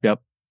 Yep.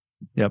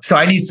 So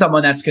I need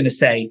someone that's going to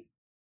say,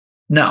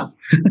 no,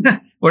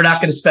 we're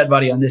not going to spend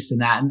money on this and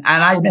that. And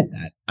I admit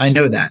that. I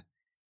know that.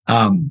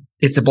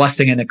 It's a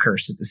blessing and a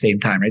curse at the same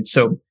time, right?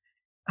 So,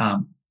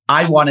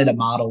 I wanted a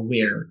model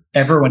where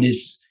everyone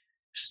is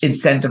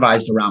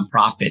incentivized around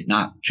profit,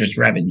 not just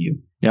revenue.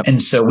 Yep.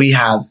 And so we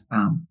have,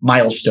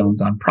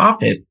 milestones on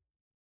profit.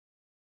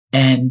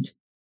 And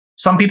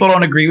some people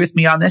don't agree with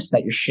me on this,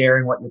 that you're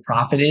sharing what your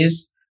profit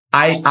is.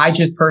 I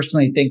just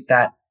personally think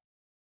that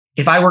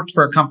if I worked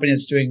for a company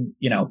that's doing,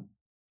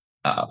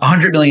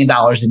 $100 million in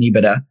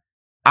EBITDA,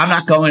 I'm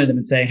not going to them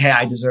and saying, hey,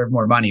 I deserve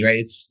more money,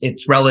 right?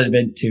 It's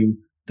relevant to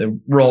the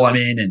role I'm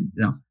in.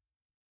 And,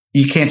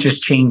 you can't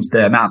just change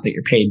the amount that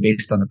you're paid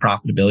based on the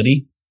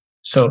profitability.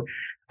 So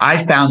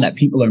I found that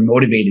people are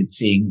motivated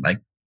seeing like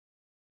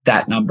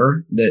that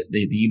number, the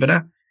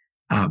EBITDA.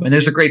 And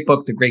there's a great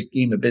book, The Great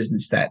Game of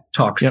Business, that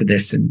talks to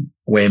this and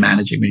way of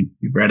managing. I mean,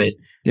 you've read it.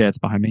 Yeah, it's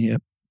behind me.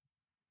 Yep.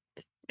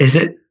 Is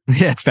it?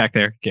 Yeah, it's back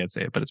there. Can't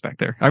say it, but it's back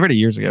there. I read it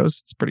years ago.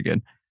 It's pretty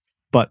good.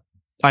 But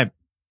I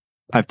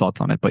have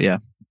thoughts on it, but yeah.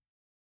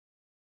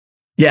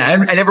 Yeah,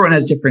 and everyone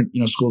has different,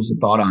 schools of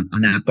thought on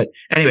that. But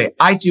anyway,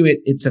 I do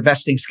it. It's a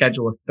vesting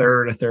schedule, a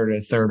third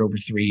over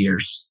 3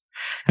 years.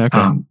 Okay.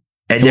 And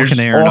there's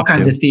all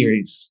kinds of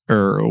theories.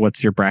 Or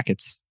what's your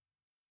brackets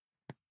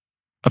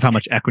of how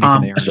much equity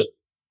can they earn? So,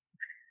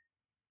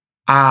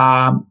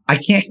 I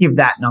can't give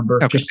that number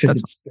just because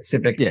it's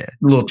specific, a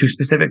little too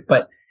specific.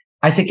 But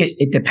I think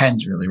it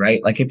depends really,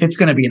 right? Like if it's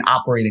going to be an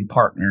operating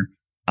partner,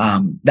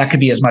 that could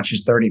be as much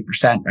as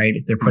 30%, right?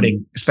 If they're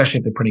especially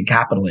if they're putting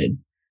capital in.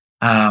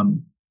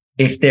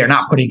 If they're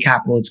not putting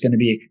capital, it's going to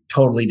be a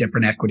totally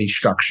different equity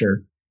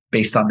structure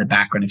based on the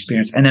background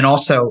experience. And then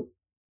also,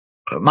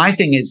 my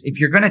thing is, if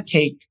you're going to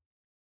take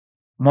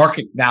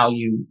market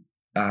value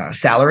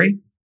salary,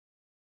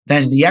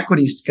 then the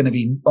equity is going to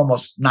be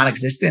almost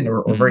non-existent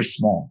or very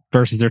small.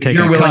 Versus they're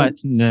taking a cut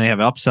and then they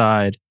have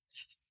upside.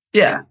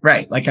 Yeah,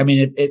 right. Like, I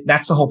mean,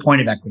 that's the whole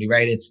point of equity,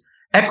 right?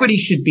 Equity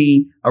should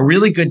be a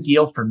really good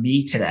deal for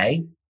me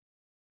today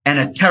and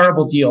a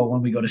terrible deal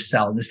when we go to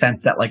sell, in the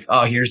sense that like,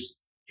 oh, here's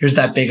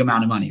that big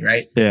amount of money,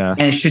 right? Yeah.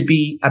 And it should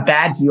be a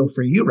bad deal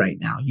for you right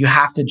now. You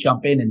have to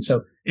jump in. And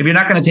so if you're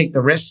not going to take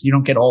the risks, you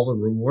don't get all the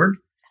reward.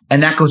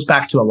 And that goes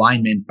back to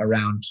alignment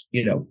around,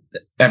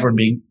 everyone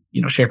being,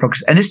 share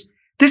focused. And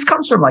this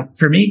comes from like,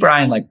 for me,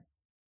 Brian, like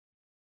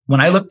when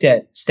I looked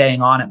at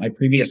staying on at my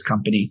previous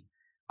company,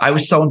 I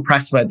was so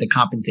impressed by the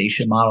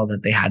compensation model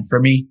that they had for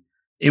me.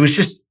 It was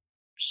just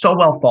so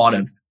well thought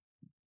of,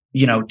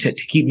 to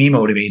keep me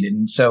motivated.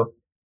 And so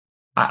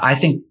I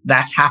think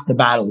that's half the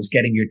battle, is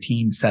getting your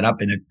team set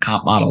up in a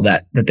comp model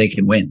that they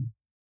can win.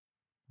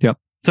 Yep.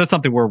 So it's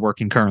something we're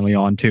working currently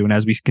on too. And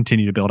as we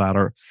continue to build out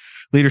our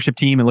leadership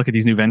team and look at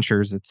these new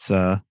ventures, it's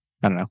I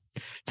don't know,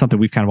 something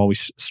we've kind of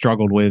always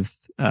struggled with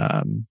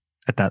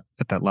at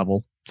that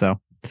level. So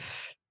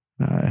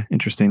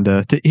interesting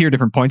to hear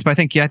different points. But I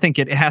think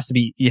it has to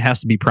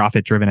be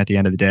profit driven at the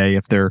end of the day.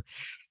 If they're,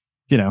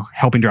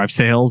 helping drive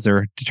sales,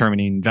 they're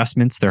determining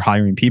investments, they're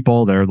hiring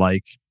people, they're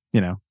like,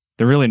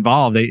 they're really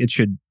involved. It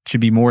should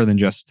be more than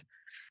just,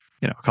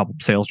 a couple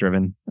sales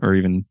driven or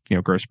even,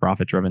 gross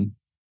profit driven.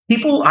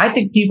 I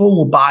think people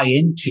will buy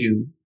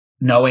into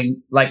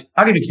knowing, like,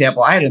 I'll give you an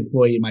example. I had an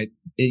employee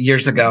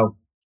years ago,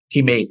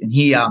 teammate, and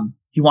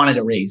he wanted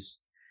a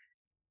raise,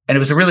 and it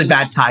was a really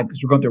bad time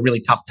because we're going through a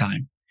really tough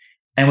time.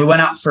 And we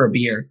went out for a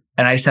beer,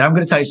 and I said, I'm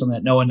going to tell you something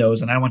that no one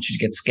knows, and I don't want you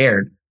to get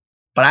scared,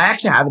 but I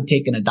actually haven't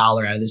taken $1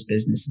 out of this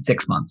business in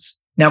 6 months.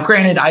 Now,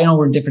 granted, I know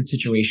we're in different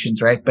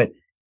situations, right? But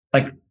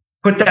like,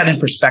 put that in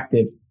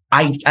perspective.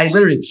 I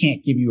literally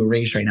can't give you a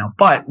raise right now,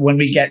 but when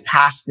we get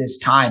past this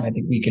time, I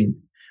think we can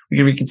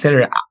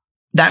reconsider it.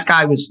 That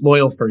guy was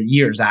loyal for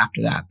years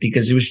after that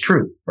because it was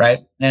true, right?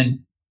 And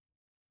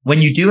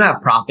when you do have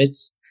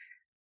profits,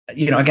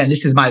 again,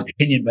 this is my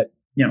opinion, but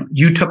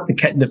you took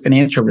the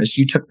financial risk,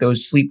 you took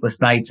those sleepless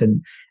nights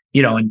and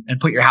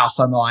put your house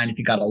on the line if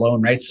you got a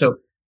loan, right? So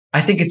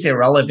I think it's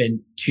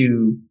relevant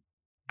to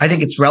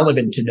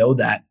know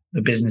that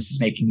the business is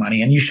making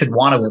money, and you should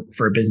want to work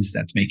for a business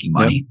that's making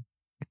money. Yep.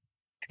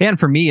 And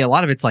for me, a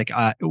lot of it's like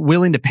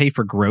willing to pay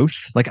for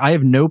growth. Like, I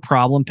have no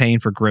problem paying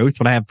for growth.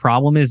 What I have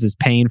problem is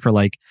paying for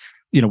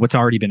what's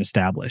already been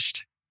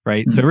established,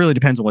 right? Mm-hmm. So it really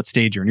depends on what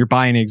stage you're in. You're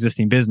buying an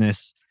existing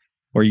business,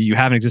 or you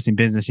have an existing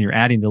business and you're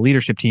adding the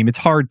leadership team. It's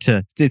hard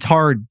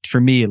for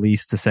me at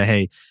least to say,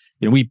 hey,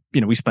 we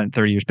spent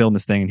 30 years building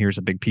this thing and here's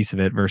a big piece of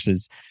it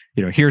versus,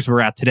 here's where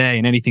we're at today,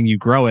 and anything you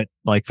grow it,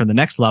 like, for the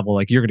next level,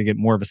 like, you're going to get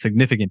more of a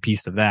significant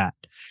piece of that.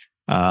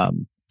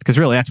 Because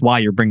really that's why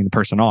you're bringing the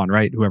person on,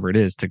 right? Whoever it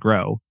is, to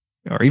grow.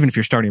 Or even if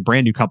you're starting a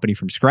brand new company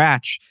from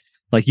scratch,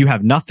 like, you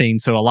have nothing.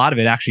 So a lot of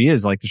it actually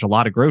is like, there's a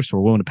lot of growth. So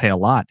we're willing to pay a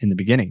lot in the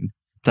beginning.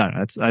 So I don't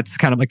know, that's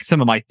kind of like some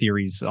of my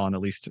theories on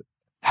at least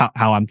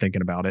how I'm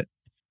thinking about it.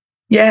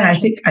 Yeah,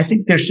 I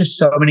think there's just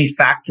so many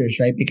factors,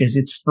 right? Because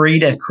it's free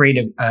to create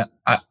a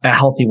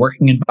healthy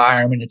working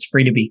environment. It's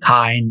free to be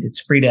kind.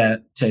 It's free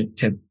to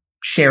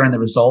share in the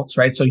results,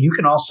 right? So you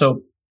can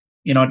also,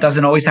 it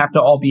doesn't always have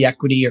to all be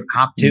equity or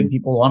comp too. Mm-hmm.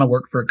 People want to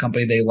work for a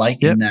company they like,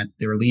 yep, and that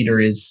their leader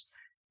is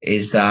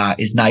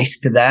nice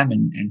to them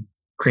and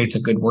creates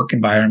a good work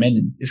environment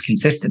and is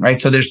consistent,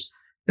 right? So there's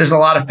a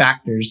lot of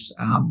factors.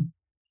 And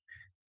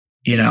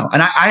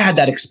I had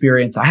that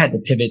experience. I had to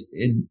pivot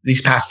in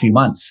these past few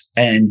months,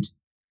 and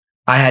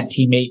I had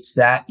teammates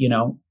that,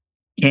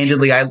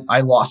 candidly,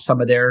 I lost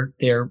some of their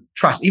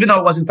trust, even though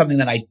it wasn't something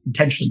that I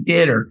intentionally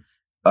did or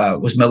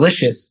was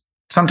malicious.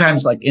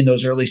 Sometimes, like, in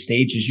those early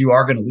stages, you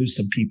are going to lose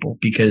some people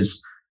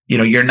because,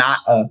 you're not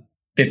a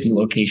 50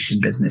 location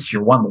business.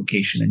 You're one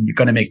location and you're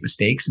going to make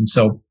mistakes. And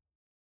so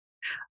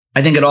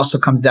I think it also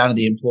comes down to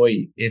the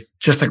employee. If,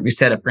 just like we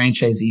said, a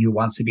franchisee who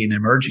wants to be an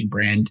emerging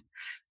brand,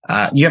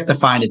 you have to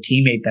find a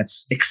teammate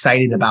that's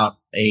excited about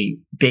a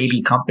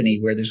baby company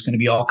where there's going to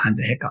be all kinds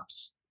of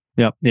hiccups.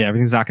 Yep. Yeah.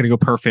 Everything's not going to go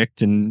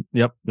perfect. And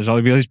yep, there's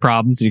always these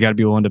problems. And you got to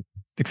be willing to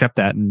accept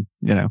that and,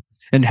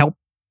 and help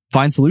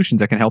find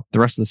solutions that can help the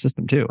rest of the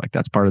system too. Like,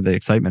 that's part of the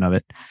excitement of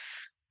it.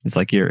 It's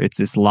like it's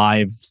this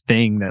live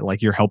thing that,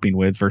 like, you're helping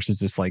with versus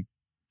this, like,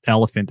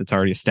 elephant that's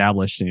already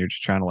established and you're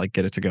just trying to, like,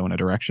 get it to go in a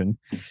direction.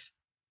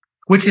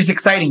 Which is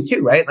exciting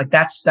too, right? Like,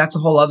 that's a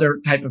whole other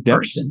type of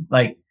person.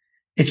 Like,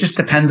 it just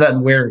depends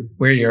on where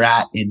you're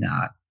at in,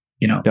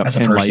 yep, as a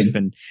person. Life.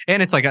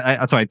 And it's like,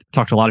 that's why I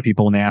talk to a lot of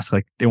people when they ask,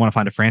 like, they want to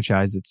find a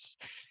franchise. It's,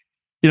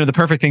 the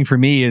perfect thing for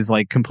me is,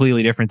 like,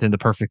 completely different than the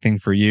perfect thing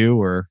for you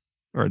or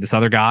this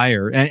other guy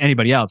or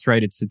anybody else,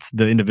 right? It's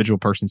the individual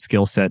person's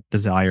skill set,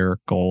 desire,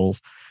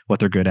 goals, what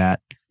they're good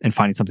at, and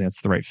finding something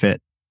that's the right fit.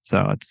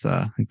 So it's,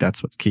 I think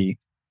that's what's key.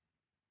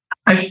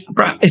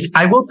 If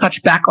I will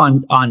touch back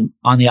on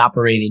the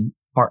operating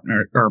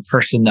partner or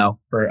person though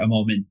for a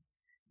moment,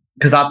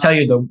 because I'll tell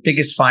you the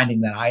biggest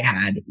finding that I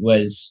had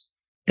was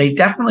they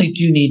definitely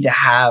do need to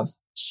have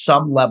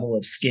some level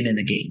of skin in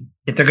the game.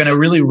 If they're going to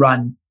really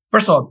run,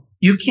 first of all,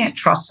 you can't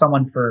trust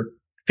someone for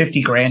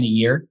 $50,000 a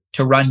year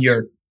to run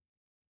your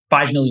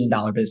 $5 million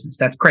business.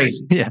 That's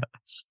crazy. Yeah.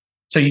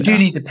 So you do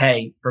need to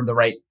pay for the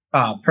right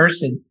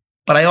person,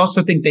 but I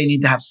also think they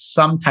need to have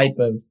some type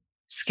of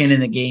skin in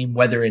the game,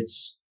 whether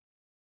it's,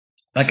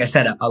 like I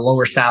said, a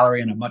lower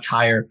salary and a much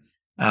higher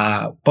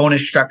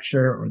bonus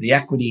structure, or the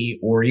equity,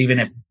 or even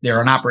if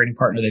they're an operating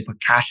partner, they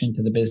put cash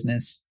into the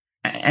business.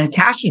 And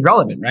cash is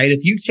relevant, right?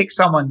 If you take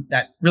someone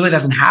that really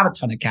doesn't have a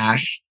ton of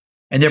cash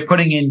and they're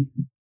putting in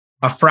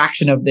a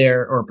fraction of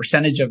or a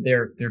percentage of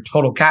their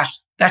total cash,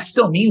 that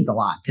still means a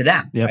lot to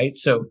them, yep, right?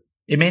 So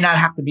it may not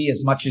have to be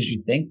as much as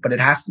you think, but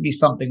it has to be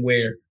something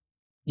where,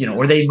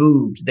 or they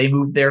moved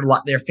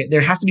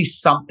there has to be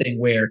something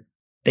where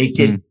they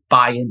did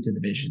buy into the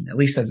vision, at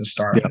least as a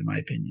startup, in my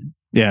opinion.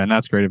 Yeah, and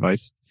that's great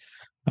advice.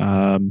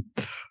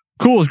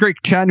 Cool. It was great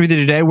chatting with you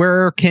today.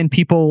 Where can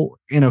people,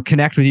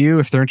 connect with you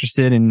if they're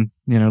interested in,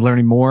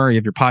 learning more? You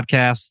have your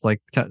podcast.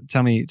 Like,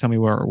 tell me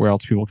where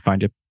else people can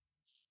find you.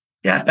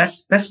 Yeah,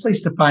 best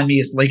place to find me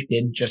is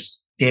LinkedIn.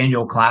 Just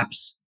Daniel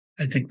Claps.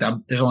 I think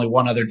there's only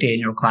one other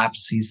Daniel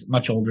Claps. He's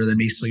much older than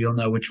me, so you'll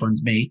know which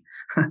one's me.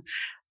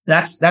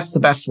 That's the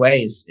best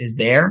way is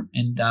there.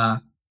 And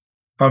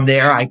from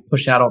there, I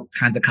push out all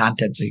kinds of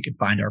content so you can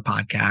find our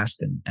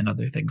podcast and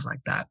other things like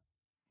that.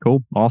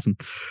 Cool. Awesome.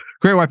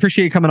 Great. Well, I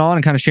appreciate you coming on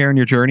and kind of sharing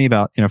your journey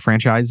about,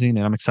 franchising.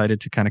 And I'm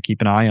excited to kind of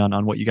keep an eye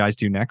on what you guys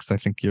do next. I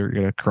think you're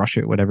going to crush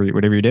it, whatever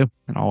you do.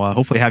 And I'll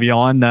hopefully have you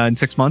on in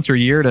 6 months or a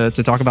year to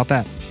talk about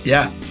that.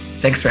 Yeah.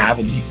 Thanks for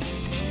having me.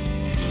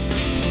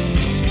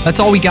 That's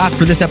all we got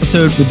for this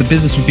episode with the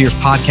Business with Beers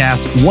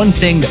podcast. One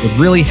thing that would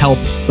really help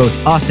both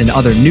us and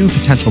other new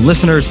potential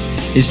listeners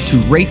is to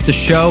rate the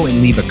show and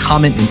leave a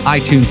comment in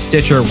iTunes,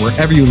 Stitcher,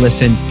 wherever you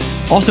listen.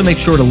 Also, make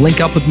sure to link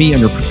up with me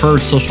on your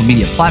preferred social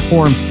media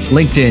platforms,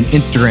 LinkedIn,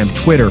 Instagram,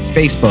 Twitter,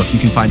 Facebook. You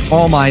can find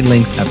all my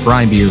links at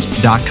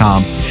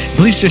brianbeers.com.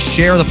 Please just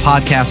share the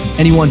podcast with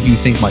anyone who you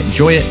think might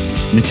enjoy it.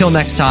 And until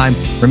next time,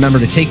 remember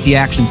to take the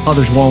actions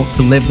others won't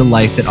to live the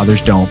life that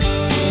others don't.